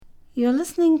You're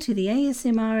listening to the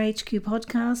ASMR HQ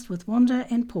podcast with Wanda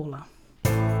and Paula.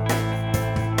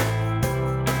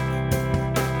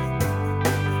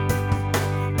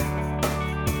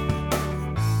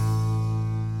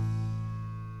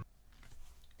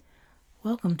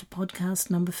 Welcome to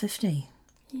podcast number 50.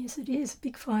 Yes, it is,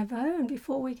 big 50. And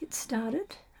before we get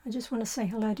started, I just want to say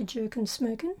hello to Jerkin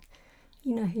Smirkin.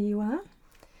 You know who you are.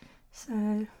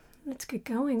 So let's get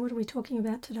going. What are we talking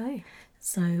about today?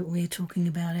 So we're talking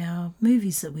about our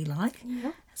movies that we like.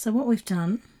 Yeah. So what we've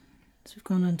done is we've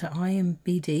gone into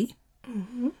IMDb.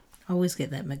 Mm-hmm. I always get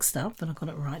that mixed up, but I got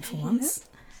it right for once.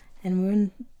 And we're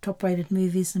in top rated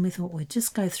movies, and we thought we'd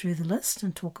just go through the list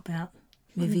and talk about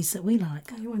movies that we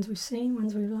like. Okay, ones we've seen,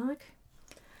 ones we like.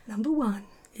 Number 1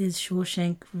 is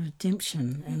Shawshank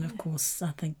Redemption, and of course I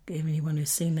think anyone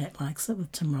who's seen that likes it,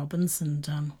 with Tim Robbins and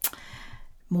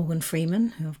Morgan Freeman,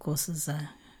 who of course is a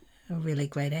really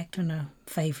great actor and a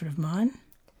favourite of mine.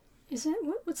 Is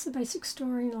that what's the basic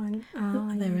storyline?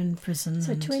 They're in prison.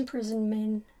 So two imprisoned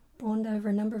men bond over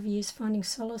a number of years, finding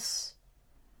solace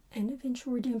and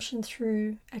eventual redemption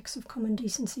through acts of common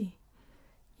decency.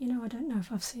 You know, I don't know if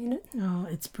I've seen it. Oh,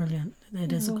 it's brilliant.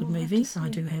 It is a good movie. I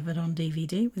do have it on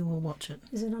DVD. We will watch it.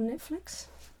 Is it on Netflix?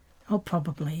 Oh,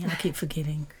 probably. I keep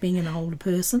forgetting. Being an older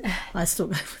person, I still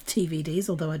go with DVDs,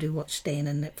 although I do watch Stan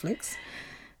and Netflix.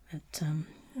 But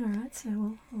all right,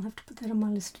 so I'll have to put that on my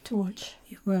list to watch.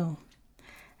 You will.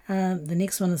 The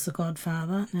next one is The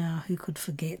Godfather. Now, who could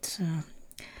forget?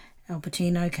 Al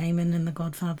Pacino came in the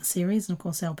Godfather series, and of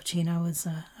course Al Pacino is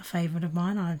a favourite of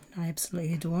mine. I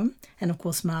absolutely adore him. And of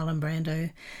course Marlon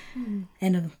Brando.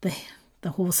 And the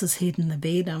horse's head in the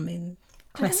bed. I mean,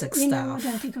 classic stuff.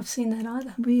 I don't think I've seen that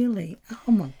either. Really?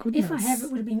 Oh my goodness. If I have,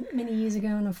 it would have been many years ago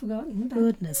and I've forgotten. But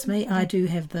goodness me, I do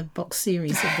have the box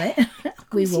series of that.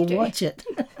 We will watch it.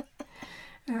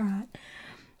 All right.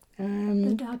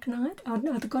 The Dark Knight. Oh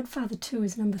no, The Godfather 2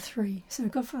 is number 3. So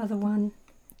Godfather 1,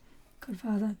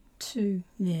 Godfather 2.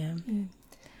 Yeah. And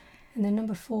then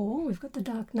number 4, we've got The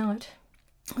Dark Knight.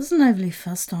 I wasn't overly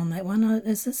fussed on that one.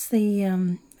 Is this the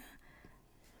one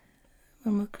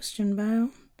with Christian Bale?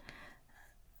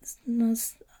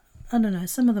 I don't know.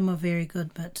 Some of them were very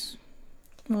good, but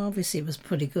well, obviously it was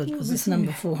pretty good because it's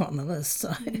number 4 on the list.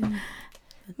 So.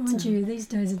 Mind you, these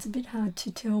days it's a bit hard to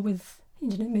tell with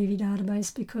Internet Movie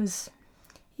Database because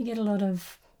you get a lot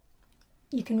of.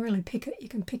 You can really pick it. You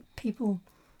can pick people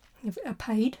who are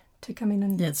paid to come in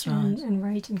and and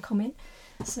rate and comment.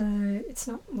 So it's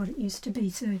not what it used to be.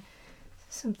 So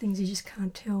some things you just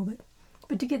can't tell,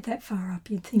 but to get that far up,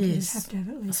 you'd think you'd have to have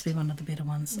at least. Must be one of the better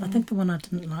ones. I think the one I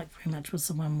didn't like very much was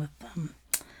the one with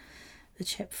the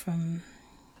chap from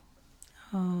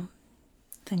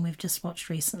thing we've just watched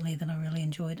recently that I really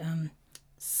enjoyed,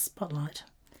 Spotlight.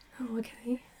 Oh,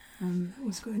 okay. That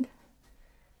was good.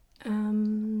 Yeah, I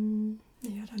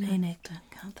don't know. An actor,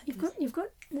 can't think. You've got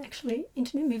actually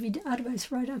Internet Movie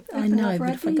Database right up. I know, but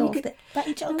right if I go off that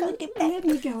page, I'll go get back. Let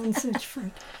me go and search for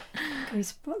it. Okay,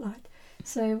 Spotlight.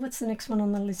 So what's the next one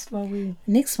on the list while we...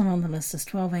 The next one on the list is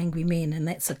 12 Angry Men, and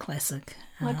that's a classic.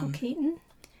 Michael Keaton?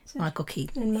 Michael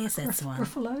Keaton, and Mark yes, that's the one.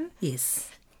 Ruffalo?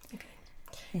 Yes. Okay.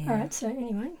 Yeah. All right, so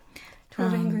anyway,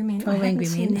 12 Angry Men. 12 Angry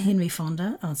Men, Henry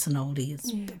Fonda. Oh, it's an oldie.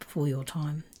 It's before your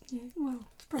time. Yeah, well,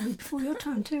 it's probably before your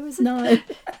time too, isn't it?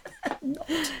 No,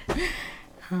 not.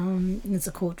 It's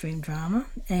a courtroom drama,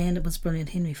 and it was brilliant.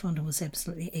 Henry Fonda was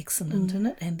absolutely excellent in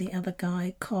it, and the other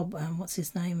guy, Cobb, what's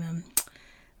his name?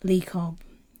 Lee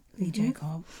J.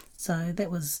 Cobb. So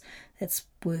that's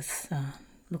worth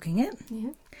looking at.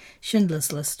 Yeah.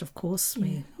 Schindler's List, of course.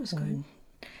 We all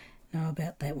know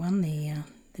about that one.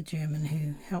 The German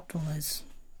who helped all those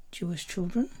Jewish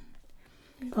children.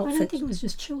 I don't think it was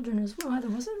just children as well either,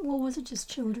 was it? Or was it just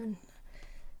children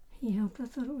he helped? I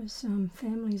thought it was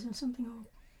families or something.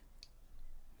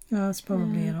 No, it's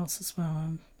probably adults as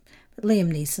well. But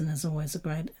Liam Neeson is always a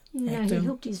great actor. He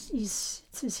helped it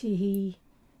says here he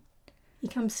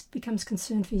becomes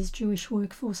concerned for his Jewish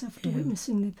workforce after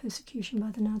witnessing their persecution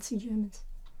by the Nazi Germans.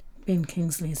 Ben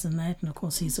Kingsley's in that, and of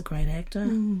course he's a great actor.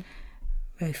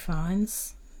 Ray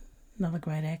Fiennes, another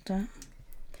great actor.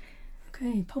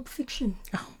 Okay, Pulp Fiction.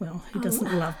 Oh, well, who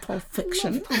doesn't love Pulp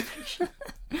Fiction? I love Pulp Fiction.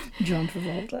 John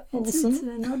Travolta, awesome. It's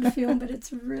an odd film, but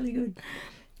it's really good.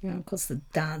 Yeah, of course, the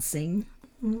dancing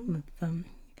with I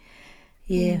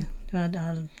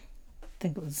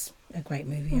think it was a great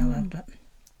movie. I loved it.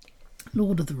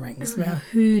 Lord of the Rings. Now,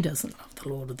 who doesn't love the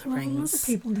Lord of the Rings? A lot of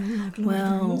people don't like Lord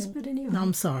of the Rings, but anyway.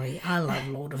 I'm sorry, I love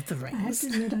Lord of the Rings. I have to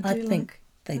admit, I think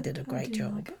they did a great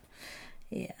job. Like it.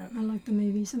 Yeah. I like the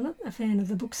movies. I'm not a fan of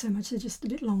the books so much. They're just a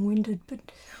bit long-winded, but...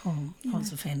 I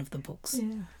was a fan of the books.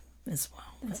 Yeah. as well.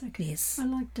 That's but okay. Yes. I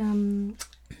liked,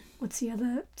 what's the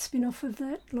other spin-off of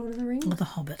that, Lord of the Rings? Or The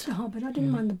Hobbit. The Hobbit. I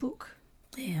didn't mind the book.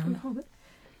 Yeah. The Hobbit.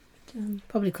 But,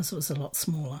 Probably because it was a lot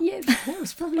smaller. yeah, that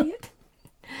was probably it.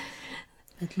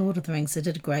 But Lord of the Rings, they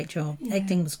did a great job. Yeah.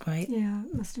 Acting was great. Yeah,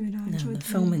 it must have been. I enjoyed The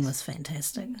filming was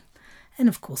fantastic. And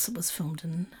of course it was filmed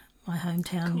in my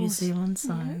hometown, New Zealand,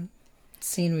 so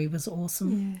scenery was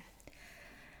awesome. Yeah.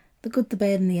 The Good, the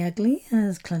Bad and the Ugly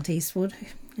is Clint Eastwood.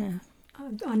 Yeah.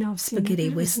 I know I've seen Spaghetti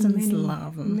it. westerns,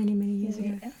 love them. Many, many years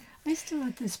ago. I used to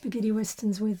like those spaghetti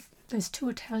westerns with those two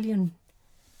Italian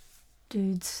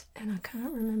dudes, and I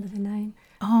can't remember the name.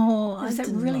 Oh, There's that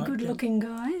didn't really like good-looking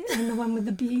guy, and the one with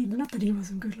the beard. Not that he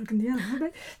wasn't good-looking, the other one,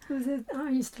 but it was I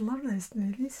used to love those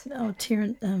movies. Oh,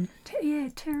 Terrence.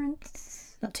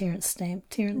 Terrence. Not Terrence Stamp.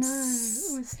 Terrence.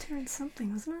 No, it was Terrence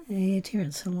something, wasn't it? Yeah,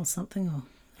 Terrence Hill or something. Or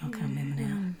I can't remember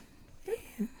now.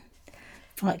 Yeah.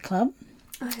 Fight Club.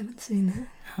 I haven't seen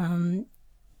that.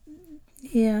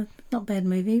 Yeah, not bad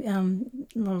movie.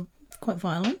 Quite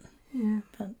violent. Yeah.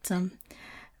 But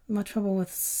my trouble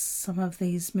with some of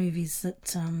these movies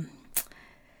that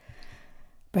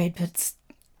Brad Pitt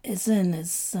is in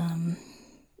is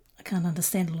I can't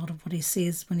understand a lot of what he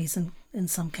says when he's in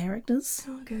some characters.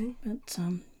 Okay.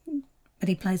 But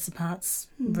he plays the parts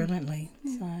brilliantly.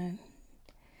 Yeah.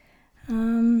 So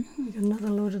We got another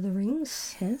Lord of the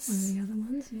Rings. yes. One of the other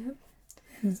ones, yeah.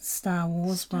 And Star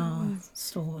Wars. Star Wars.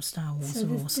 Star Wars So are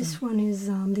this, awesome. this one is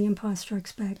The Empire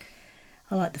Strikes Back.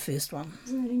 I like the first one.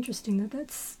 Isn't that interesting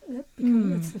that's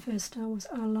the first Star Wars?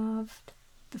 I loved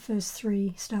the first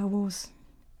three Star Wars,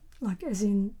 like as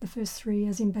in the first three,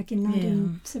 as in back in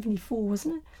 1974,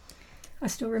 wasn't it? I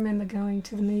still remember going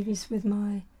to the movies with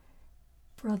my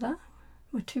brother,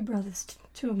 my two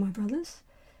of my brothers,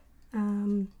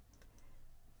 in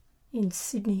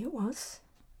Sydney it was,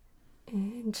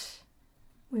 and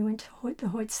we went to the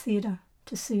Hoyts Theatre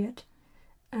to see it,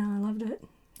 and I loved it.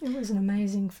 It was an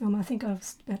amazing film. I think I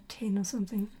was about 10 or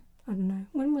something. I don't know.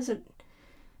 When was it?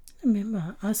 I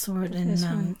remember I saw it The first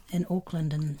one. in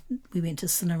Auckland, and we went to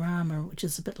Cinerama, which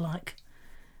is a bit like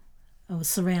it was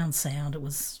surround sound. It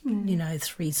was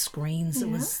 3 screens. It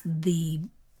Yeah. was the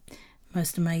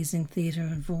most amazing theatre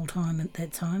of all time at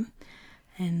that time,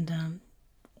 and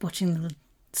watching the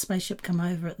spaceship come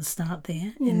over at the start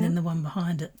there, and then the one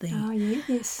behind it. Oh, yeah,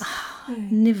 yes.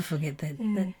 Never forget that.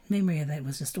 Yeah. That memory of that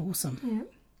was just awesome. Yeah.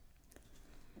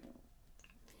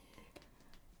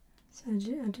 So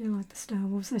I do like the Star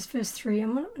Wars. Those first three.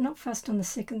 I'm not fussed on the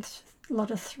second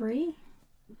lot of 3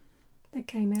 that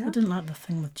came out. I didn't like the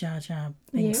thing with Jar Jar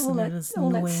Binks. Yeah, all and it was that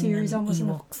annoying series I and wasn't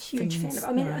Ewok a huge fan things. of.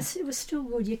 I mean, No. it was still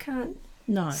good. You can't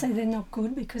No. say they're not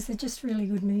good because they're just really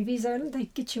good movies. They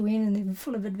get you in and they're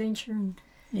full of adventure and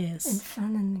Yes.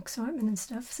 fun and excitement and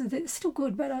stuff. So they're still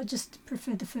good, but I just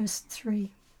preferred the first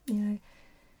 3,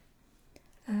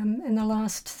 and the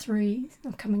last 3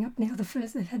 are coming up now.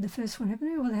 They've had the first one, haven't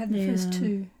they? Or they had the first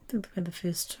 2. I think they had the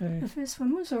first 2. The first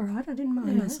one was all right. I didn't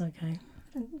mind Yeah, it's that. okay.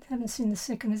 I haven't seen the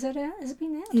second. Is that out? Has it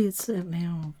been out? Yeah, it's out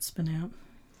now. It's been out.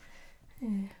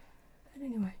 Yeah. But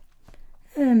anyway.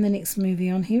 And the next movie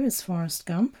on here is Forrest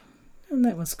Gump, and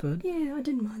that was good. Yeah, I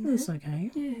didn't mind It was that.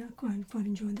 okay. Yeah, I quite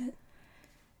enjoyed that.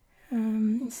 I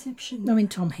Inception. mean,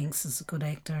 Tom Hanks is a good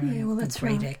actor. Yeah, and well, a that's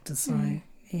great right. actor. So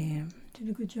yeah. Did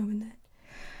a good job in that.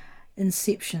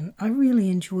 Inception. I really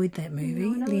enjoyed that movie.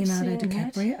 No, I know, I've Leonardo seen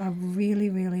that. DiCaprio. I really,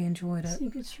 really enjoyed it.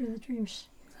 Secrets through the dreams.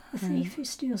 A thief who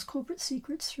steals corporate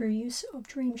secrets through use of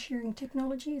dream sharing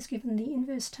technology is given the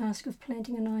inverse task of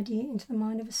planting an idea into the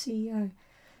mind of a CEO.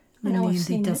 I In know the I've end, he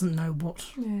seen it. doesn't know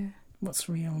Yeah. what's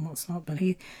real and what's not, but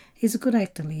he's a good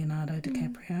actor, Leonardo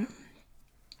DiCaprio. Okay,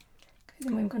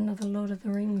 then we've got another Lord of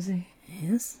the Rings there.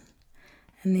 Yes.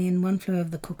 And then One Flew Over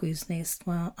the Cuckoo's Nest.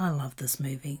 Well, I love this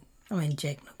movie. I mean,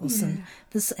 Jack Nicholson. Yeah.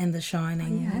 This and The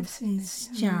Shining. Oh, yeah, I have seen It's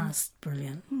this. Yeah. just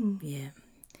brilliant. Hmm. Yeah.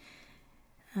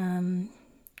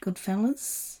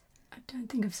 Goodfellas. I don't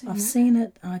think I've seen I've that. seen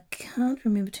it. I can't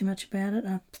remember too much about it.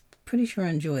 I'm pretty sure I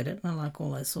enjoyed it. I like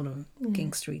all those sort of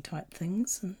gangstery type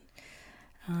things.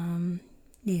 And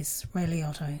yes, Ray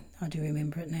Liotta. I do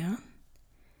remember it now.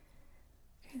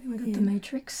 Okay, then we've got The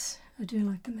Matrix. I do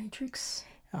like The Matrix.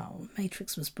 Oh,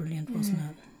 Matrix was brilliant, wasn't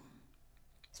it?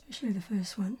 Especially the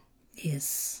first one.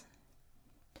 Yes.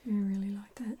 Do really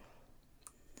like that.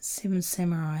 Seven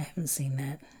Samurai. I haven't seen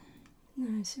that.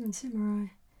 No, Seven Samurai.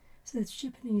 So that's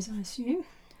Japanese, I assume.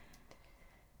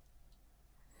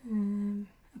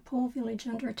 A poor village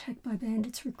under attack by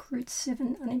bandits recruits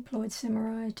 7 unemployed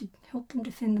samurai to help them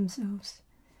defend themselves.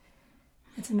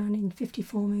 That's a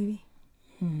 1954 movie.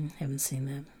 Haven't seen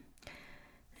that.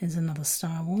 There's another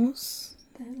Star Wars.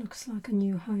 That looks like A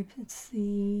New Hope. It's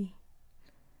the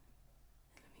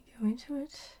go into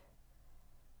it.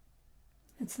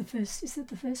 That's the first. Is that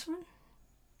the first one?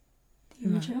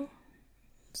 The original? No,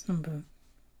 it's number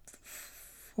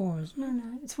 4, isn't it?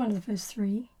 No, it's one of the first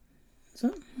 3. Is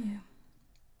it? Yeah.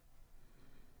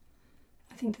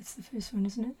 I think that's the first one,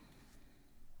 isn't it?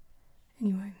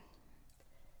 Anyway.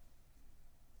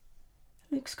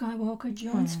 Luke Skywalker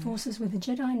joins forces with a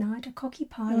Jedi Knight, a cocky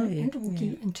pilot, and a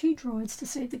Wookiee, and 2 droids to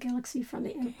save the galaxy from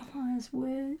the Empire's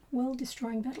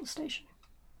world-destroying battle station,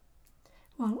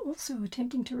 while also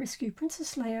attempting to rescue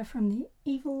Princess Leia from the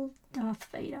evil Darth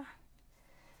Vader.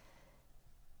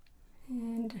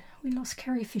 And we lost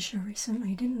Carrie Fisher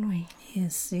recently, didn't we?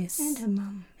 Yes. And her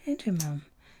mum.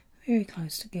 Very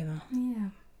close together. Yeah.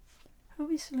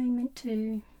 Obviously meant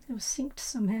to... They were synced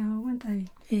somehow, weren't they?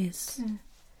 Yes.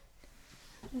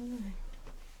 I don't know.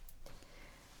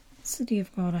 City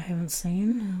of God I haven't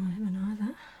seen. No, I haven't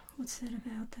either. What's that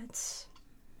about? That's...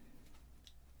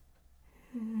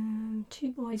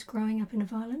 2 boys growing up in a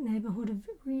violent neighbourhood of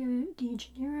Rio de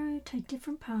Janeiro take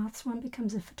different paths. One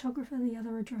becomes a photographer, the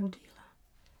other a drug dealer.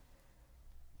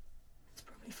 It's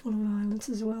probably full of violence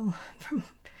as well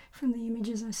from the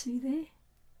images I see there.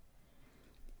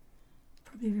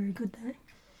 Probably very good though.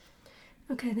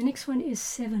 Okay, the next one is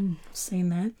 7. Seen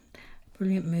that.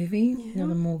 Brilliant movie. Yeah.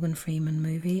 Another Morgan Freeman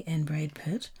movie, and Brad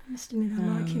Pitt. I must admit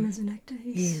I like him as an actor.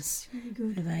 Yes. Very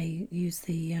good. They use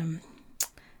the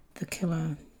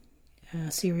killer,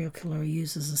 serial killer who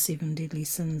uses the 7 deadly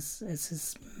sins as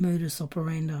his modus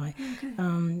operandi. Okay.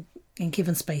 And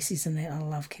Kevin Spacey's in that. I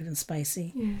love Kevin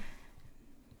Spacey. Yeah.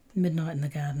 Midnight in the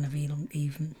Garden of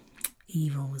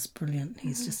Evil was brilliant.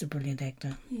 He's just a brilliant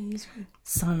actor. Yeah, he's good.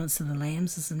 Silence of the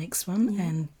Lambs is the next one, Yeah.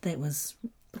 and that was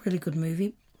a really good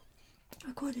movie.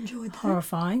 I quite enjoyed that.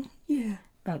 Horrifying, Yeah.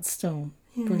 but still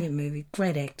Yeah. brilliant movie.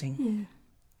 Great acting. Yeah.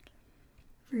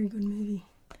 Very good movie.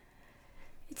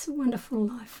 It's a Wonderful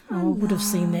Life. I would have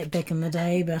seen that back in the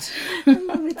day, but I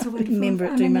love It's a I Wonderful remember it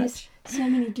Life. too There's much. so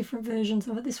many different versions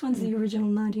of it. This one's the original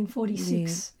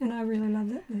 1946, and I really love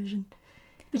that version.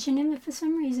 But you never, for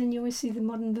some reason, you always see the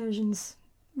modern versions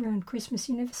around Christmas.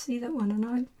 You never see that one, and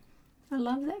I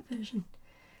love that version.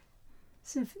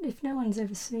 So if no one's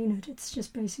ever seen it, it's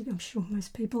just basic. I'm sure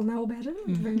most people know about it at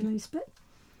the very least, but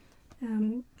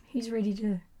he's ready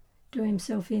to do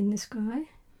himself in, this guy.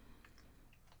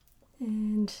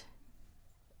 And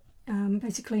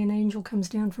basically an angel comes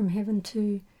down from heaven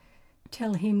to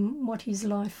tell him what his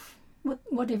life,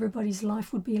 what everybody's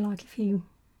life would be like if he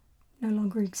no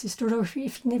longer existed, or if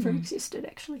he never existed,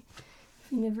 actually. If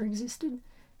he never existed.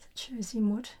 So it shows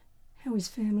him how his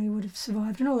family would have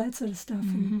survived and all that sort of stuff,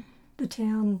 and the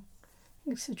town,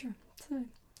 etc. So,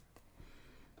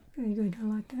 very good, I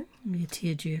like that. Be a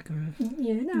tearjerker of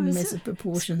massive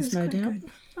proportions, no doubt. Good.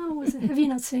 Oh, was it? Have you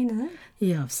not seen it?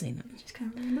 Yeah, I've seen it. I just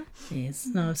can't remember. Yes,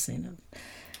 no, I've seen it.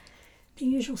 The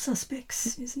Usual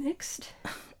Suspects is next.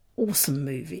 Awesome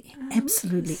movie.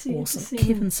 Absolutely awesome.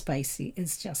 Kevin Spacey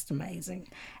is just amazing.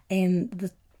 And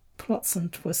the plots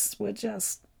and twists were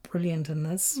just brilliant in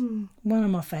this. One of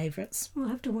my favourites. I'll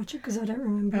have to watch it because I don't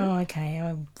remember. Oh, okay.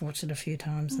 I watched it a few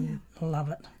times and love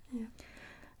it. Yeah.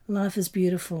 Life is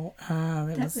Beautiful.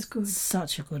 That was good.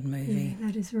 Such a good movie. Yeah,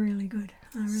 that is really good.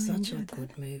 I really enjoyed that. Such a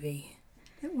good movie.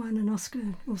 It won an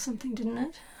Oscar or something, didn't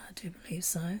it? I do believe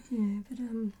so. Yeah, but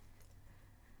it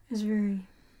was a very,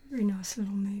 very nice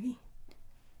little movie.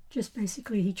 Just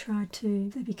basically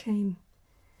they became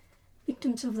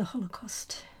victims of the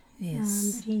Holocaust.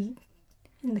 Yes. But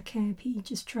in the camp, he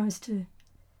just tries to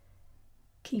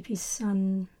keep his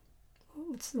son,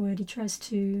 what's the word, he tries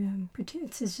to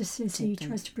protect, he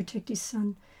tries to protect his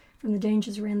son from the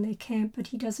dangers around their camp, but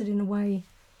he does it in a way,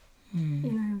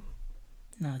 No,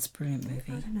 it's a brilliant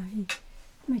movie. I don't know, he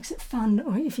makes it fun,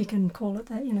 or if you can call it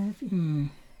that,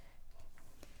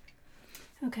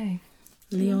 Okay.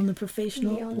 Leon the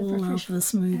Professional. Love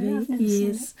this movie. I've never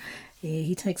seen it. Yeah,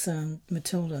 he takes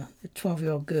Matilda, a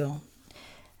 12-year-old girl,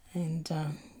 and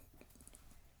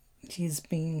he's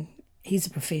a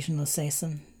professional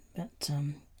assassin, but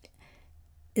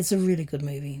it's a really good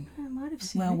movie. I might have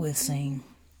seen it. Well worth seeing.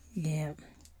 Yeah.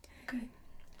 Okay.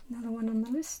 Another one on the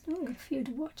list. Oh, I've got a few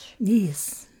to watch.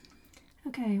 Yes.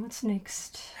 Okay, what's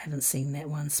next? Haven't seen that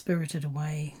one. Spirited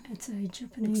Away. It's a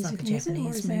Japanese. Looks like a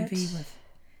Japanese movie with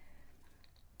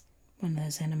one of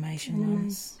those animation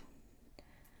ones.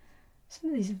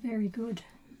 Some of these are very good.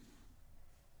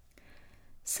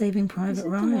 Saving Private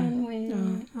Ryan. The one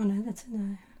where... Oh no, that's a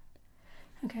no.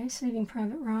 Okay, Saving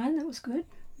Private Ryan. That was good.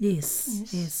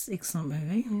 Yes. Excellent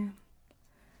movie. Yeah.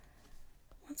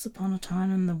 Once Upon a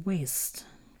Time in the West.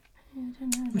 I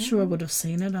don't know. I'm sure I would have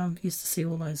seen it. I used to see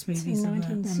all those movies in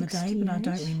the day, but I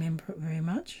don't 1968. remember it very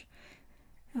much.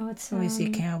 Oh, it's Obviously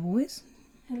Cowboys.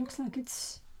 It looks like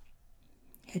it's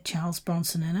Had Charles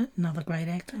Bronson in it, another great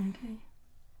actor. okay.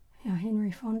 Yeah,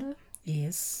 Henry Fonda,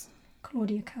 Yes.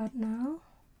 Claudia Cardinal,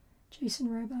 Jason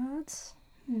Robards.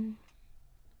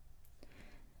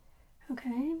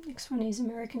 Okay, next one is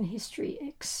American History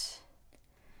X.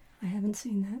 I haven't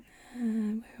seen that.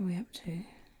 Where are we up to?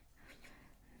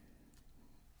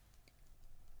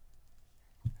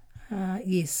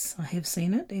 Yes, I have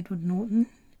seen it. Edward Norton.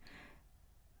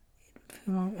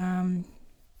 I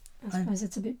suppose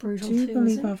it's a bit brutal Do you too,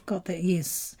 believe is it? I've got that?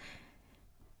 Yes.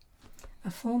 A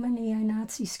former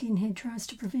neo-Nazi skinhead tries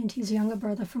to prevent his younger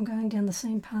brother from going down the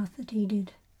same path that he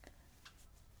did.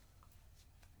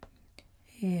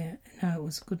 Yeah, no, it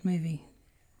was a good movie.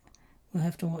 We'll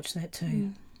have to watch that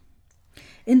too.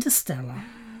 Interstellar.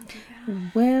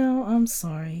 Well, I'm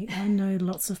sorry. I know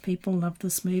lots of people love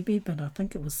this movie, but I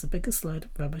think it was the biggest load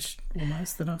of rubbish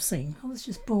almost that I've seen. I was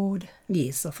just bored.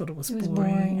 Yes, I thought it was It was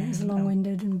boring. boring. It was and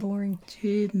long-winded and boring.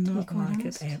 did not quite like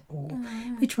honest. it at all.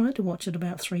 Oh, We tried to watch it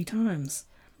about 3 times.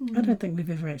 I don't think we've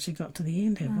ever actually got to the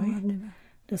end, have no, we? I've never.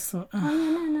 Just thought, Oh,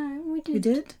 yeah, no, we did. we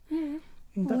did? Yeah.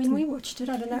 But When we watched it,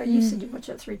 I don't know, you said you watched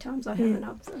it 3 times. I haven't.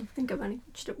 I think I've only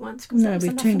watched it once. 'Cause that no, was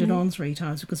we've enough turned for it me. on 3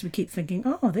 times because we keep thinking,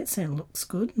 oh, that sound looks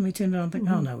good. And we turned it on and think,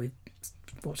 oh, no, we've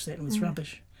watched that and it was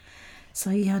rubbish. So,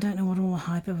 yeah, I don't know what all the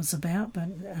hype was about, but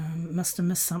must have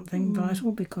missed something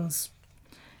vital because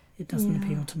it doesn't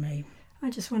appeal to me.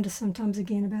 I just wonder sometimes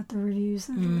again about the reviews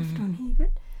that are left on here,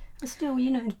 but still,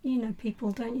 you know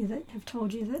people, don't you, that have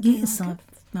told you that? Yes, they like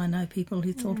I know people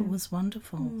who thought it was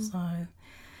wonderful. So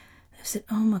they said,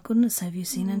 oh my goodness, have you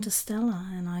seen Interstellar?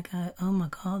 And I go, oh my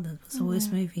God, that was the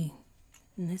worst movie.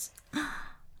 And they said,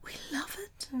 we love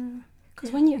it.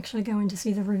 Because when you actually go in to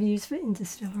see the reviews for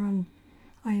Interstellar on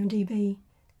IMDb,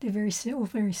 they're all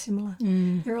very similar.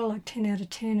 They're all like 10 out of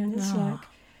 10, and it's like,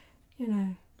 you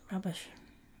know, Rubbish.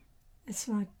 it's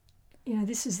like, you know,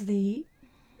 this is the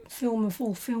film of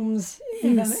all films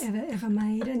Yes. ever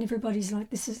made, and everybody's like,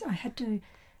 this is, I had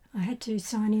to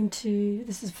sign into,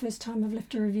 this is the first time I've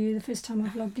left a review, the first time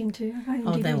I've logged into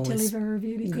IMDb to always- leave a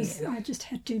review because I just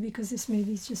had to, because this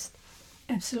movie's just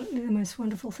absolutely the most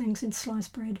wonderful thing since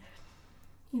sliced bread,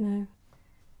 you know.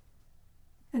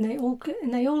 And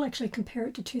they all actually compare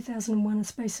it to 2001: A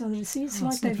Space Odyssey. It's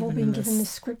like it's not they've all even been in given this. this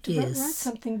script about Yes. write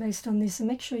something based on this, and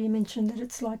make sure you mention that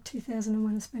it's like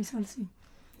 2001: A Space Odyssey.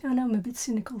 I know I'm a bit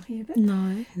cynical here, but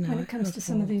No. when it comes not to at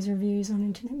some of all. these reviews on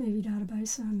Internet Movie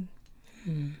Database,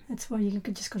 that's why you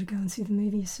just got to go and see the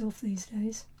movie yourself these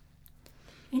days.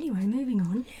 Anyway, moving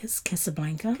on. Yes,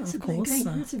 Casablanca, of Casablanca, course,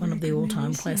 that's a one very of the good all-time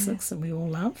movie, classics that we all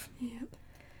love. Yep.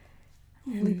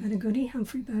 Oldie but a goodie,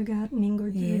 Humphrey Bogart and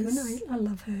Ingrid Bergman. Yes. I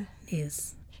love her.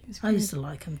 Yes, She was I great. used to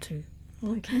like him too.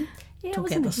 Like him. Yeah, I Took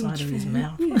wasn't out the a huge side of his fan.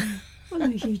 mouth. Yeah,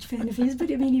 wasn't a huge fan of his,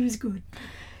 but I mean, he was good.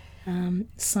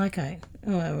 Psycho.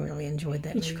 Oh, I really enjoyed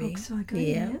that Hitchcock movie. Psycho,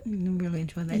 Yeah, yeah. really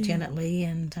enjoyed that. Janet Leigh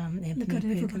and Anthony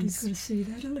Everybody's Perkins. got to see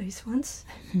that at least once.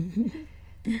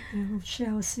 A little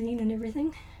shower scene and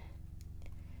everything.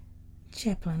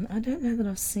 Chaplin. I don't know that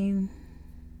I've seen.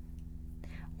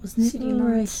 Was City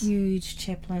never a Lights. huge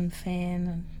Chaplin fan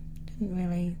and didn't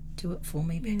really do it for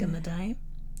me back in the day.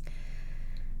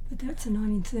 But that's a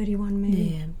 1931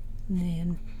 movie.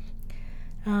 Yeah.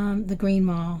 The Green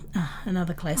Mile,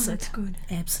 another Oh, classic. that's good.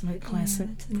 Absolute classic.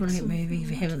 that's an Brilliant excellent movie. If you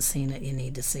film. haven't seen it, you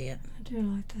need to see it. I do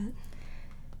like that.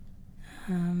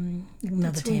 Another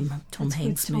That's with- Tom that's with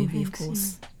Hanks Tom movie, Hanks, of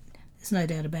course. There's no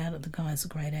doubt about it. The guy's a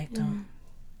great actor. Yeah.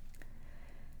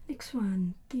 Next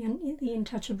one, The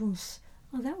Untouchables.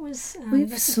 Oh, that was... We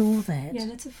that's a- saw that. Yeah,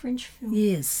 that's a French film.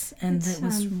 Yes, and It's, that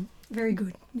was very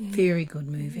good. Yeah. very good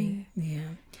movie. Yeah.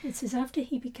 It says, after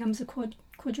he becomes a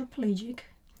quadriplegic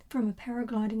from a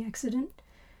paragliding accident,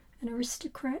 an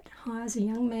aristocrat hires a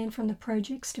young man from the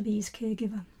projects to be his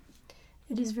caregiver.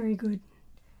 It is very good.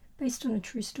 Based on a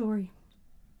true story.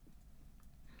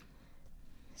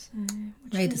 So,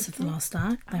 Raiders of the Lost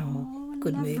Ark. They're all Oh, I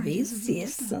good love Raiders of movies. the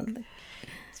Yes. Lost Ark.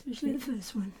 Especially the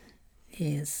first one.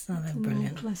 Yes. Oh, they're An old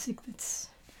brilliant. classic that's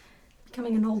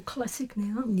becoming an old classic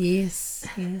now. Yes.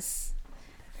 Yes.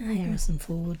 Very good. Harrison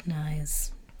Ford. No,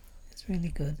 it's really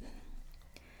good.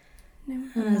 Now,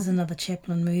 There's another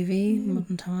Chaplin movie,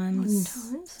 Modern Times.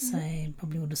 Modern Times, yeah. Say,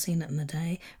 probably would have seen it in the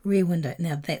day. Rear Window.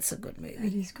 Now, that's a good movie.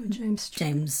 That is good. James Stewart.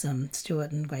 James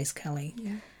Stewart and Grace Kelly.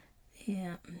 Yeah,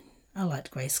 Yeah. I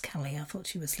liked Grace Kelly. I thought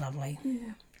she was lovely.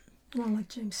 yeah. And I like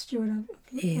James Stewart. I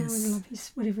Yes. always love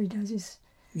his, whatever he does is.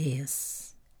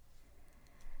 Yes.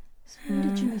 So when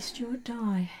did Jimmy Stewart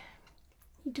die?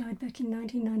 He died back in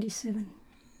 1997.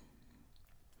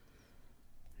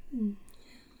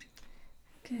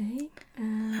 Okay.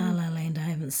 La La Land I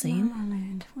haven't seen. La La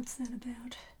Land. What's that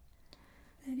about?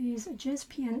 That is a jazz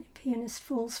pianist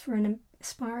falls for an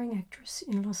aspiring actress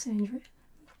in Los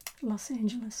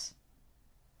Angeles,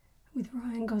 with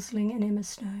Ryan Gosling and Emma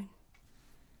Stone.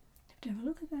 Have to have a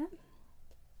look at that.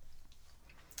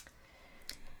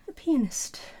 The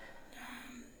Pianist.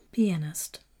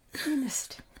 Pianist.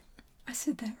 I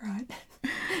said that right.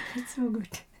 It's all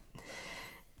good.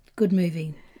 Good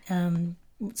movie.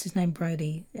 What's his name?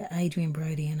 Brody. Adrian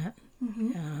Brody in it.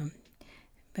 Mm-hmm.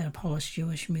 About a Polish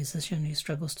Jewish musician who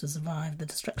struggles to survive the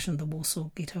destruction of the Warsaw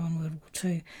Ghetto in World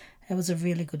War II. It was a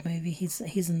really good movie.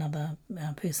 He's another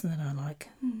person that I like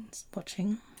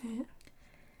watching. Yeah.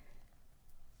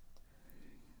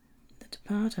 The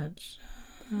Departed.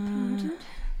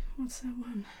 What's that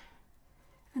one?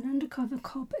 An undercover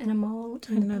cop and a mole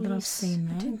Don't know that I've seen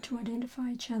that. attempt to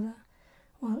identify each other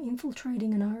while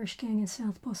infiltrating an Irish gang in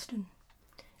South Boston.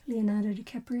 Leonardo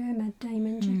DiCaprio, Matt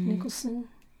Damon, Jack Nicholson,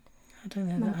 I don't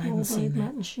know Mark that I haven't seen Wahlberg, that.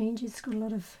 Martin Sheen. It's got a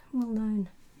lot of well-known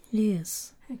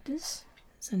Yes. actors.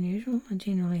 It's unusual. I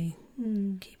generally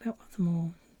keep up with them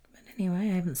all. But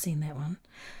anyway, I haven't seen that one.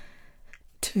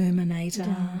 Terminator.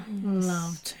 Yes.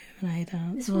 Love Terminator.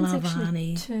 This one's Love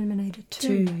actually Arnie. Terminator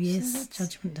 2, so yes. that's-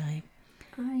 Judgment Day.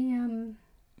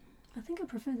 I think I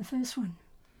prefer the first one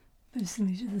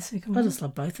personally to the second I one. just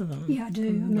love both of them. Yeah, I do.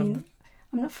 I mean,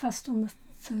 I'm not fussed on the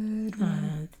third one,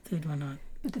 No, the third one,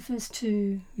 but the first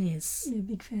two, yes. yeah,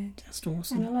 big fan. Just And I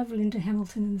awesome. love Linda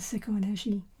Hamilton in the second one, how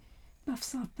she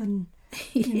buffs up and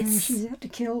you know, Yes. she's out to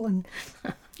kill and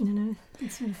you know,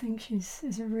 that sort of thing. She's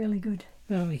a really good.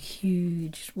 I'm a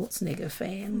huge Schwarzenegger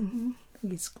fan. Mm-hmm.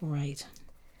 He's great.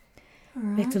 All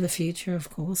right. Back to the Future, of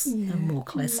course. Yeah, More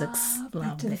classics. love Back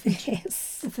Love to the that. Future.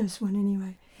 Yes. The first one,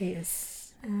 anyway.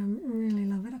 Yes. Really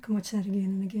love it. I can watch that again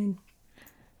and again.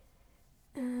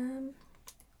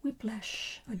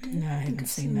 Whiplash. I don't No, I think haven't I've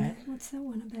seen that. What's that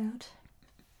one about?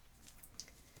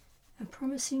 A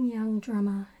promising young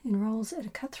drummer enrolls at a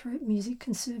cutthroat music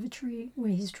conservatory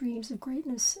where his dreams of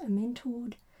greatness are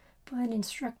mentored by an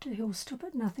instructor who will stop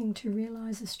at nothing to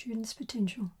realise a student's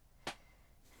potential.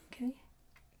 Okay.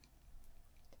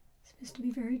 Supposed to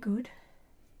be very good.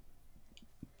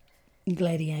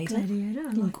 Gladiator. Gladiator,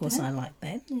 I Of like course, that. I like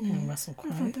that. Yeah. And Russell I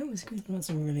Crowe. thought that was good. It was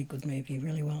a really good movie.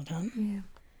 Really well done. Yeah.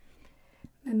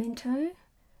 Memento.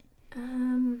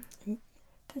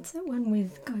 That's that one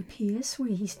with Guy Pearce where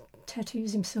he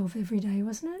tattoos himself every day,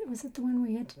 wasn't it? Was it the one where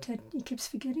he had to he keeps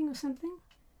forgetting or something?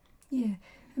 Yeah.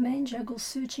 A man juggles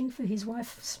searching for his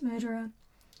wife's murderer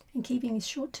and keeping his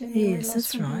short-term memory Yes, loss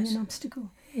that's from being right. an obstacle.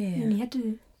 Yeah. And he had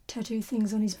to tattoo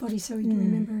things on his body so he'd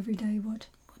remember every day what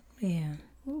Yeah.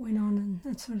 went on and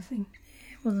that sort of thing.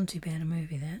 It wasn't too bad a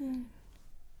movie, that.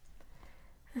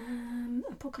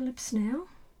 Apocalypse Now.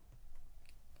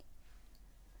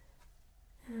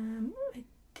 I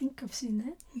think I've seen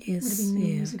that. Would have Yes. been many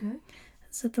Yeah. years ago.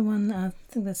 Is that the one? I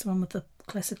think that's the one with the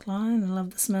classic line. I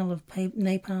love the smell of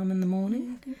napalm in the morning.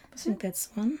 Yeah, I think, I think that's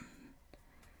the one.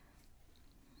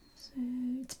 So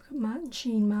it's got Martin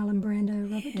Sheen, Marlon Brando,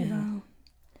 Robert Yeah.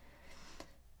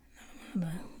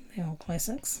 Duvall. The old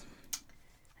classics.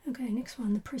 Okay, next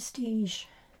one, The Prestige.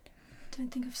 Don't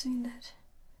think I've seen that.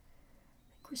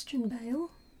 Christian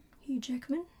Bale, Hugh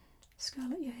Jackman,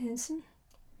 Scarlett Johansson.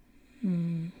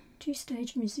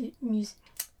 Two-stage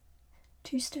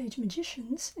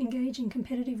magicians engage in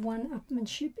competitive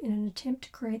one-upmanship in an attempt to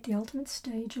create the ultimate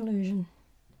stage illusion.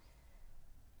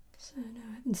 So no,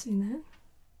 I haven't seen that.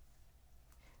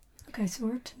 Okay, so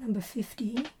we're up to number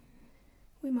 50.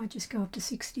 We might just go up to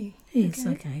 60. Yes,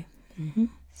 okay. Mm-hmm.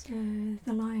 So,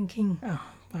 The Lion King. Oh,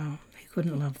 wow. Who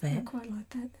couldn't love I that? quite like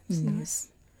that. That's nice. Yes.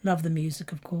 Love the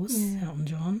music, of course, Yeah. Elton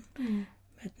John. Yeah.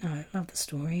 But no, love the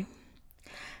story.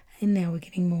 And now we're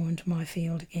getting more into my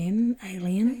field again.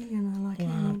 Alien. Alien, I like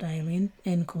Loved Alien. Alien.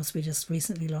 And of course, we just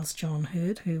recently lost John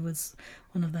Hurt, who was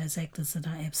one of those actors that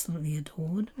I absolutely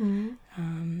adored.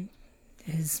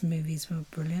 His movies were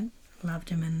brilliant. Loved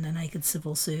him in The Naked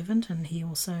Civil Servant, and he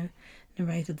also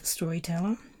narrated The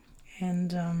Storyteller.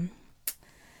 And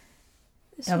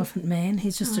This Elephant Man,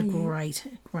 he's just a yeah.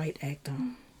 great actor.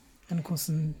 And of course,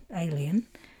 in Alien.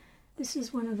 This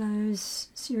is one of those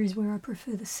series where I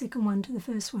prefer the second one to the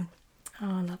first one.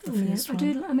 Oh, I love the Yeah, first I one.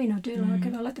 do like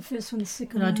it. I like the first one, the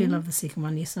second But one. I do love the second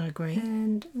one, yes, I agree.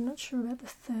 And I'm not sure about the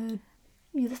third.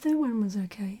 Yeah, the third one was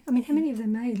okay. I mean, how many have they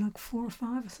made? Like 4 or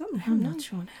 5 or something? I'm haven't not they?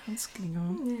 sure how it's getting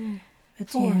on. Yeah. But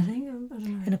 4, yeah. I think. I don't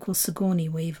know. And of course, Sigourney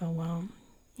Weaver, wow,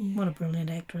 Yeah. what a brilliant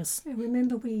actress. I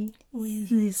remember we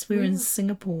Yes, we're in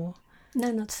Singapore.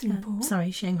 no, not Singapore.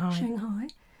 Sorry, Shanghai. Shanghai.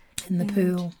 In the and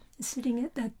pool. Sitting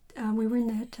at that, we were in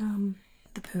that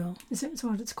The Pearl. Is that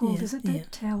what it's called? Yeah, Is it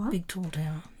that tower? Big tall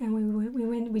tower.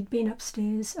 And we'd been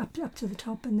upstairs, up to the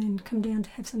top, and then come down to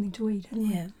have something to eat, hadn't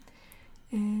we? Yeah.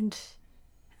 And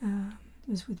it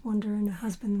was with Wanda, and her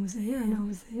husband was there, and I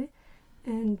was there,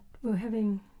 and we were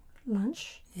having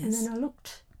lunch. Yes. And then I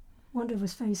looked, Wanda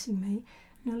was facing me,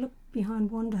 and I looked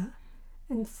behind Wanda,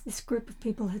 and this group of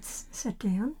people had sat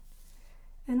down.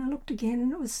 And I looked again,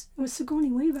 and it was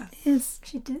Sigourney Weaver. Yes.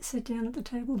 She sat down at the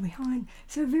table behind,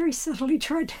 so very subtly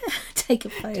tried to Take a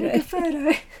photo. take a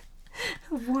photo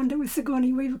of Wanda with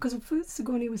Sigourney Weaver, because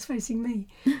Sigourney was facing me.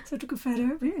 So I took a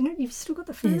photo, and you've still got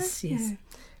the photo? Yes. Yeah,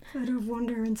 photo of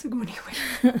Wanda and Sigourney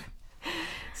Weaver.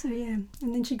 So yeah,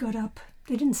 and then she got up.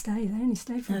 They didn't stay. They only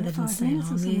stayed for about 5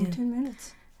 minutes or something, 10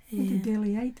 minutes. Yeah. They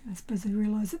barely ate. I suppose they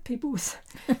realised that people were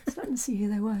starting to see who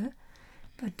they were.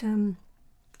 But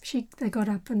they got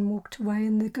up and walked away,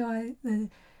 and the guy, the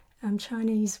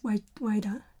Chinese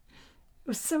waiter,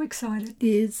 was so excited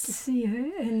to see her,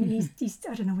 and he's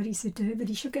I don't know what he said to her, but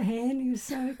he shook her hand. He was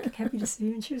so happy to see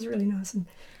her, and she was really nice and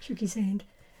shook his hand.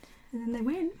 And then they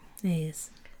went. Yes.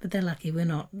 But they're lucky we're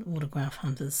not autograph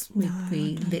hunters. We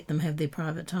let them have their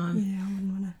private time. Yeah, I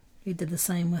wouldn't want to. We did the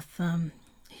same with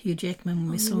Hugh Jackman when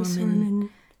we saw him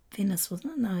in Venice,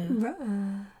 wasn't it? No.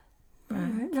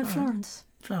 No, Florence.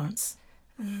 Florence.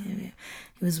 Yeah.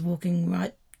 He was walking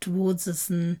right towards us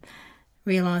and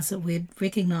realised that we'd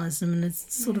recognised him, and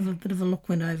it's sort of a bit of a look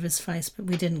went over his face, but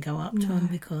we didn't go up to him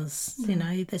because, you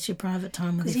know, that's your private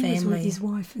time with your family. He was with his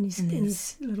wife and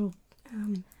his little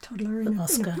toddler in a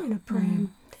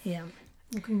pram. Yeah.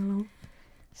 Walking along.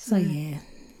 So yeah,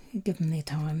 you give them their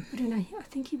time. I don't know, I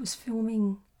think he was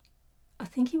filming,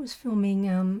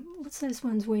 what's those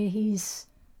ones where he's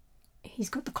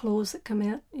got the claws that come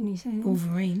out in his hand?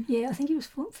 Wolverine. Yeah, I think he was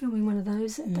filming one of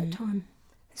those at that time.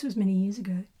 This was many years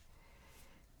ago.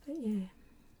 But yeah.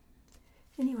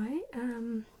 Anyway,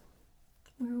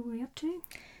 where are we up to?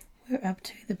 We're up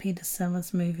to the Peter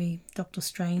Sellers movie, Dr.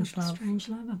 Strangelove. Dr.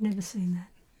 Strangelove, I've never seen that.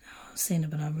 I've seen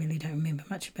it, but I really don't remember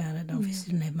much about it.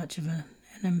 Obviously didn't have much of an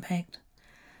impact.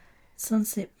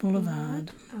 Sunset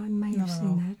Boulevard. I may have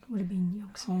seen that. Would have been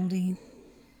Yonk's. Oldie.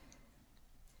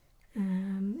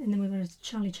 And then we've got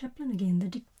Charlie Chaplin again,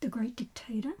 the Great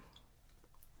Dictator.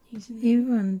 He's in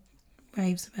Everyone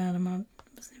raves about him. I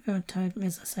was never told,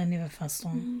 as I say, never fussed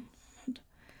on.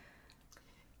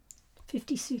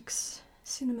 56,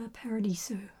 Cinema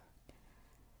Paradiso.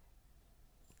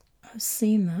 I've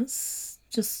seen this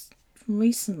just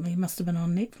recently. Must have been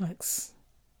on Netflix.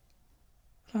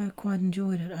 I quite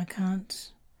enjoyed it. I can't.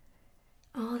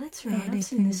 Oh, that's right. I've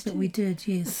seen this too. But we did,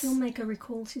 yes. The filmmaker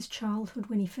recalls his childhood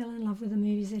when he fell in love with the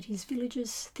movies at his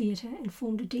village's theatre and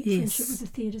formed a deep friendship with the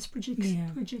theatre's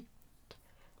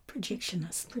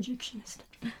projectionist.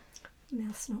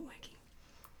 Mouth's not working.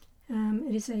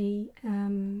 It is a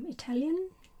Italian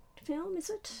film, is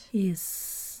it?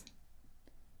 Yes.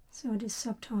 So it is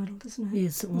subtitled, isn't it?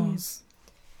 Yes, it was.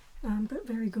 Yeah. But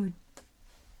very good.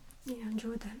 Yeah, I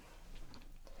enjoyed that.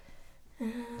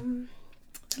 The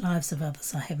Lives of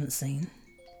Others I haven't seen.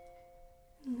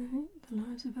 No, The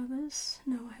Lives of Others?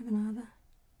 No, I haven't either.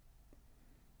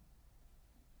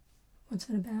 What's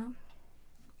it about?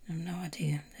 I have no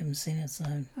idea. I haven't seen it, so...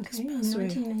 Okay, in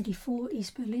 1984,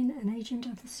 East Berlin, an agent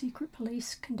of the secret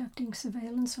police conducting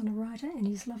surveillance on a writer and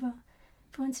his lover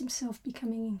finds himself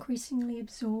becoming increasingly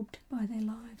absorbed by their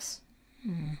lives.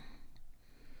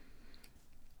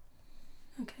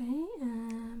 Okay,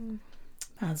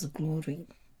 Paths of Glory.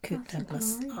 Kirk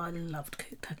Douglas. I loved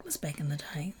Kirk Douglas back in the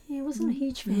day. Yeah, I wasn't a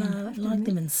huge fan. I liked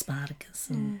him in Spartacus.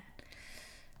 And,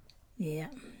 yeah.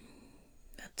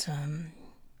 But I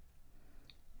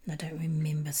don't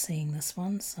remember seeing this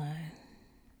one, so...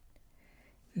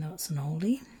 No, it's an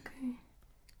oldie. Okay.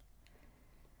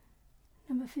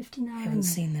 Number 59. I haven't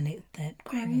seen that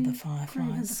Grave of the Fireflies.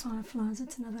 Grave of the Fireflies.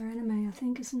 It's another anime, I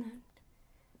think, isn't it?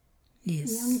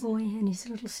 Yes. A young boy and his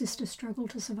little sister struggle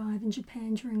to survive in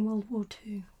Japan during World War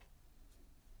II.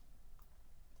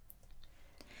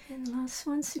 And the last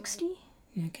one, 60.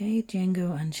 Okay,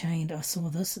 Django Unchained. I saw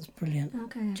this. It's brilliant.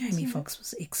 Okay. Jamie Foxx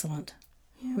was excellent.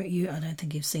 Yeah. I don't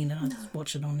think you've seen it. I just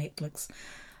watched it on Netflix.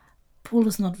 Paul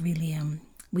is not really...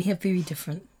 we have very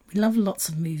different... We love lots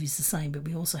of movies the same, but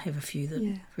we also have a few that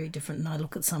are very different. And I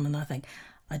look at some and I think,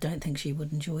 I don't think she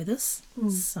would enjoy this.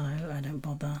 So I don't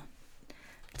bother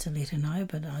to let her know,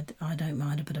 but I don't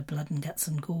mind a bit of blood and guts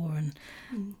and gore, and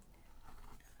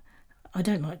I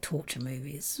don't like torture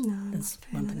movies. No, that's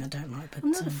one thing I don't like. But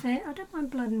I'm not a fan. I don't mind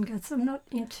blood and guts. I'm not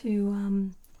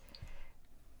into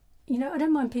I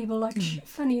don't mind people like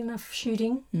funny enough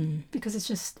shooting because it's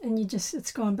just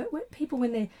it's gone. But when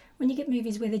you get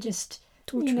movies where they're just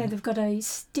You know, they've got a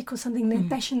stick or something, they're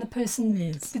bashing the person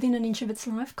Yes. within an inch of its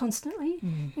life constantly.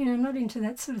 Mm. You know, I'm not into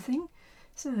that sort of thing.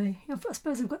 So I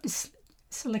suppose I've got this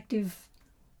selective,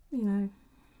 you know,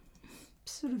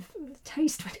 sort of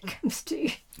taste when it comes to...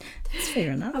 That's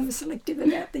fair enough. I'm selective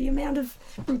about the amount of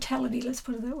brutality, let's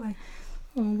put it that way.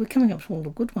 Well, we're coming up to all the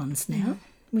good ones now. Yeah.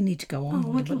 We need to go on a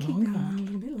we little can bit keep longer. going on a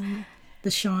little bit longer.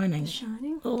 The Shining. The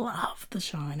Shining. Love The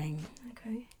Shining.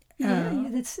 Okay. Yeah,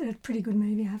 that's a pretty good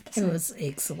movie, I have to say. It was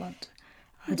excellent.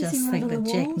 I What does he just write think on that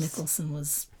the Jack walls? Nicholson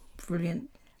was brilliant.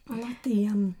 I like the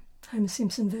Homer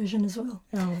Simpson version as well.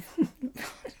 Oh,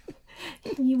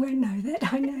 You won't know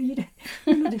that. I know you don't.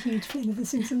 You're not a huge fan of The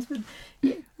Simpsons, but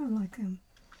yeah, I like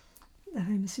the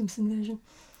Homer Simpson version.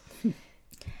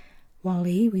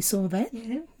 Wall-E, we saw that.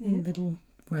 Yeah. Little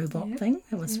robot Yeah. thing.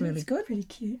 It was really it's good. Pretty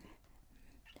cute.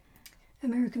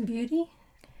 American Beauty.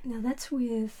 Now that's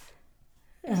with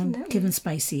isn't that Kevin with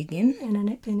Spacey again.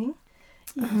 Annette Bening.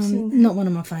 You've seen that? Not one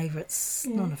of my favourites.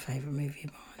 Yeah. Not a favourite movie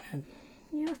of mine.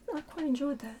 Yeah, I quite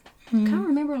enjoyed that. Mm. Can't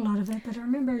remember a lot of it, but I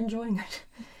remember enjoying it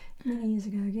many years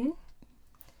ago again.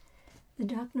 The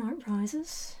Dark Knight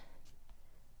Rises.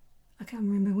 I can't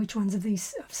remember which ones of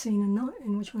these I've seen and not,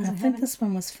 and which ones I I think haven't. this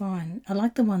one was fine. I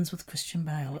like the ones with Christian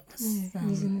Bale. It was, Yeah,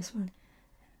 he's in this one.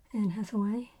 Anne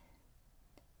Hathaway.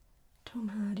 Tom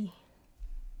Hardy.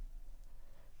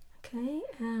 Okay,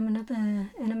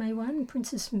 another anime one,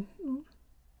 Princess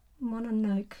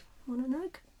Mononoke.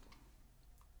 Mononoke?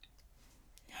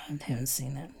 I haven't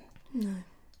seen that. No.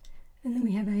 And then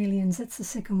we have Aliens. That's the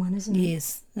second one, isn't it?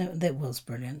 Yes, that was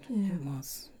brilliant. Yeah. It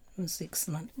was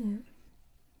excellent. Yeah.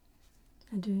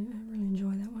 I do. I really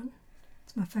enjoy that one.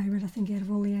 It's my favourite, I think, out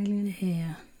of all the Alien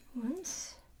Yeah.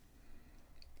 ones.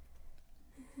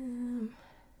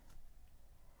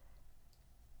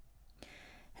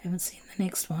 Haven't seen the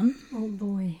next one. Old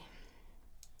Boy.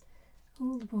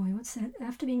 Old Boy, what's that?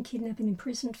 After being kidnapped and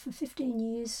imprisoned for 15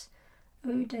 years,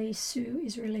 Odae-su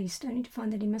is released, only to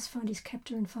find that he must find his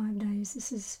captor in 5 days.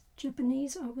 This is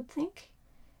Japanese, I would think.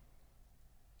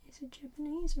 Is it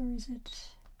Japanese or is it...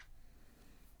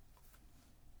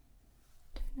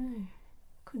 don't know.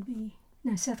 Could be...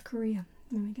 no, South Korea.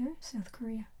 There we go, South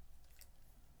Korea.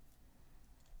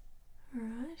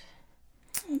 Alright.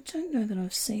 I don't know that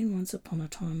I've seen Once Upon a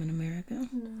Time in America.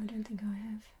 No, I don't think I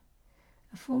have.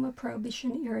 A former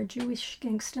Prohibition-era Jewish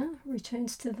gangster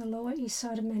returns to the Lower East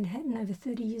Side of Manhattan over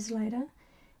 30 years later,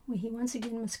 where he once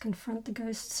again must confront the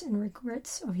ghosts and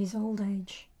regrets of his old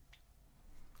age.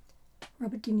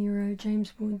 Robert De Niro,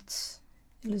 James Woods,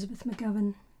 Elizabeth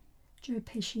McGovern, Joe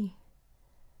Pesci.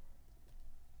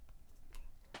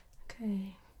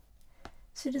 Okay.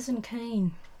 Citizen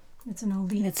Kane. That's an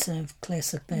oldie. It's a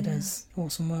classic, that is.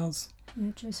 Orson Welles.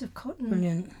 Yeah, Joseph Cotton.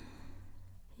 Brilliant.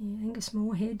 Yeah, Angus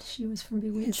Moorhead. She was from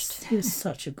Bewitched. He was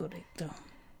such a good actor.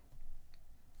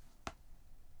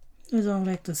 Those old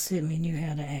actors certainly knew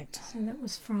how to act. So that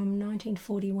was from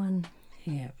 1941.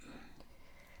 Yeah.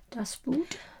 Das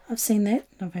Boot. I've seen that.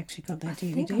 I've actually got that I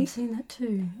DVD. think I've seen that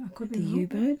too. I could be The wrong.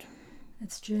 U-boat.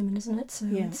 That's German, isn't it? So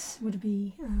Yeah. it would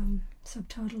be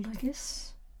subtitled, I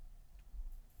guess.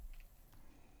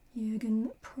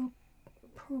 Jürgen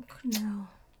Prochnow.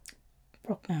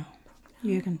 Prochnow.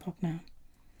 Jürgen Prochnow.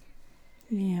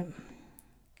 Yeah.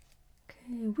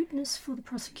 Okay, witness for the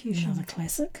prosecution. Another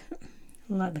classic.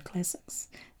 I like the classics.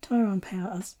 Tyrone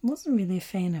Power, I wasn't really a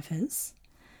fan of his.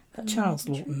 But Charles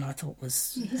Lawton, I thought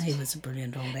he was a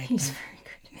brilliant old actor. He's very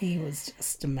good. He was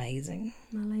just amazing.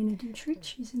 Marlene Dietrich,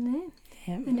 she's in there.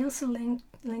 Yeah. And Elsa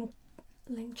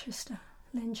Lanchester.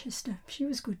 She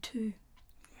was good too.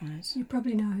 Right. You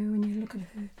probably know her when you look at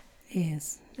her.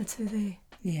 Yes. That's her there.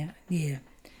 Yeah. Yeah.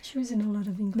 She was in a lot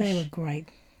of English. They were great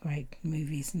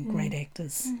movies and great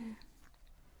actors.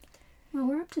 Well,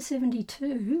 we're up to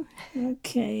 72.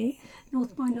 Okay.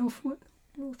 North by Northwest.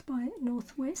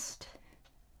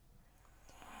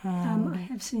 I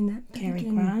have seen that back Cary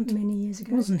again Grant. many years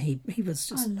ago. Wasn't he? He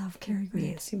was I just. love Cary Grant.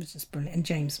 Yes, he was just brilliant. And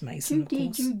James Mason, of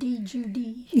course.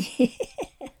 Judy.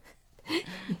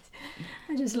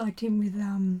 I just liked him with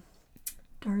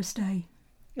Doris Day.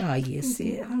 Oh, yes,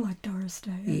 yeah. I like Doris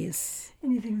Day. Yes.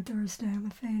 Anything with Doris Day, I'm a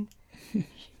fan. She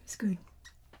was good.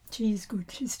 She is good.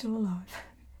 She's still alive.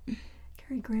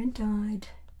 Cary Grant died.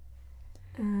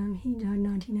 He died in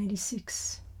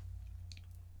 1986.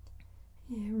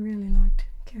 Yeah, really liked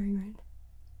Cary Grant.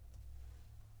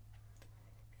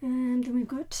 And then we've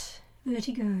got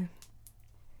Vertigo.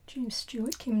 James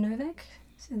Stewart, Kim Novak.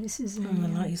 So this is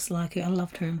I used to like her. I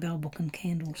loved her in Bell Book and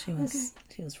Candle. She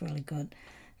was really good.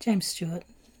 James Stewart,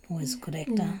 always a good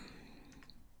actor.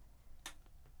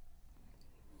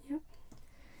 Yep.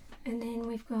 And then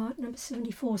we've got number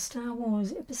 74, Star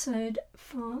Wars Episode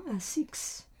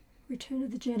 6, Return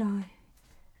of the Jedi.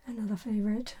 Another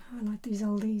favourite. I like these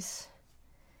oldies.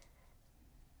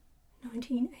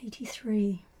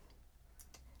 1983.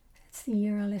 That's the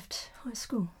year I left high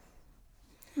school.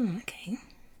 Oh, okay.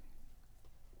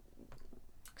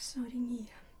 Exciting year.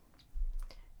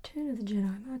 Return of the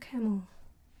Jedi, Mark Hamill.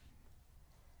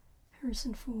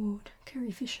 Harrison Ford,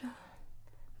 Carrie Fisher.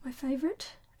 My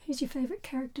favourite? Who's your favourite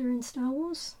character in Star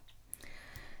Wars?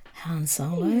 Han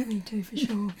Solo. Yeah, me too, for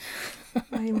sure.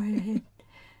 way ahead.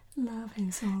 Love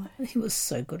Han Solo. He was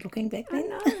so good looking back I then.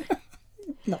 know.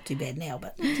 Not too bad now,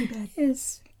 but Not too bad.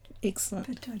 yes, excellent.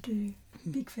 But I do.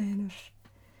 Big fan of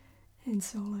Han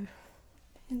Solo.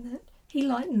 In that he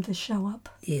lightened the show up.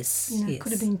 Yes, You know, yes. it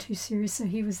could have been too serious, so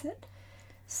he was that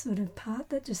sort of part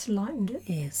that just lightened it.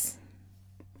 Yes,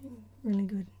 Really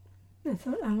good.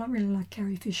 I really like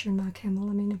Carrie Fisher and Mark Hamill.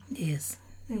 I mean, yes.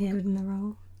 they were good in the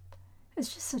role.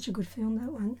 It's just such a good film,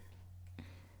 that one.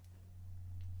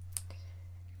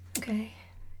 Okay,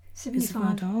 75.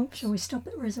 Reservoir Dogs. Shall we stop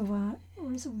at Reservoir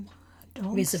Dogs?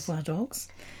 Reservoir Dogs.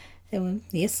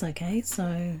 Yes, okay, so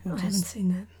we'll I haven't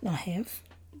seen that. I have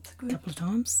It's a good. couple of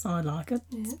times. I like it.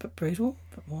 It's Yeah. a bit brutal,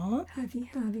 but violent. Harvey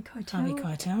Keitel. Harvey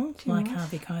Keitel. Tim Like Roth.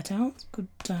 Harvey Keitel.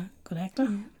 Good actor.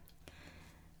 Yeah.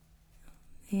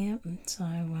 Yeah, so,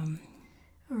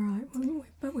 All right,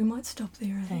 but we might stop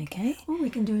there, I think. okay. What we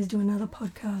can do is do another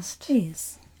podcast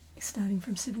Yes. starting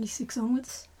from 76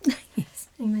 onwards Yes,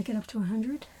 and make it up to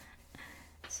 100.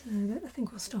 So but I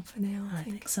think we'll stop for now, I I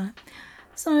think. think so.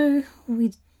 So,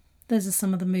 those are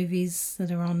some of the movies that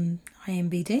are on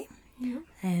IMDb Yeah.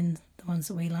 and the ones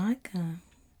that we like.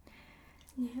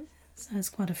 Yeah. So there's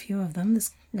quite a few of them.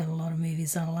 There's got a lot of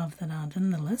movies I love that aren't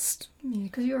in the list. Yeah,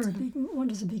 because you're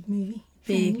what is a big movie?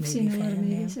 Big You've movie seen a lot of fan,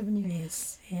 movies, yeah. haven't you?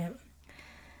 Yes, yeah.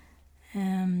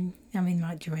 I mean,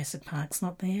 like Jurassic Park's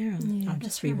not there, and Yeah, I've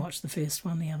just that's right. rewatched the first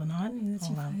one the other night. Yeah, that's I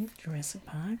your love fave. Jurassic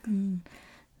Park.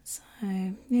 So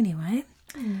anyway,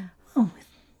 Yeah. we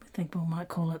think we might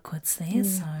call it quits there. Yeah.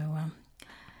 So All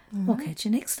we'll right. catch you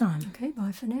next time. Okay,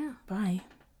 bye for now. Bye.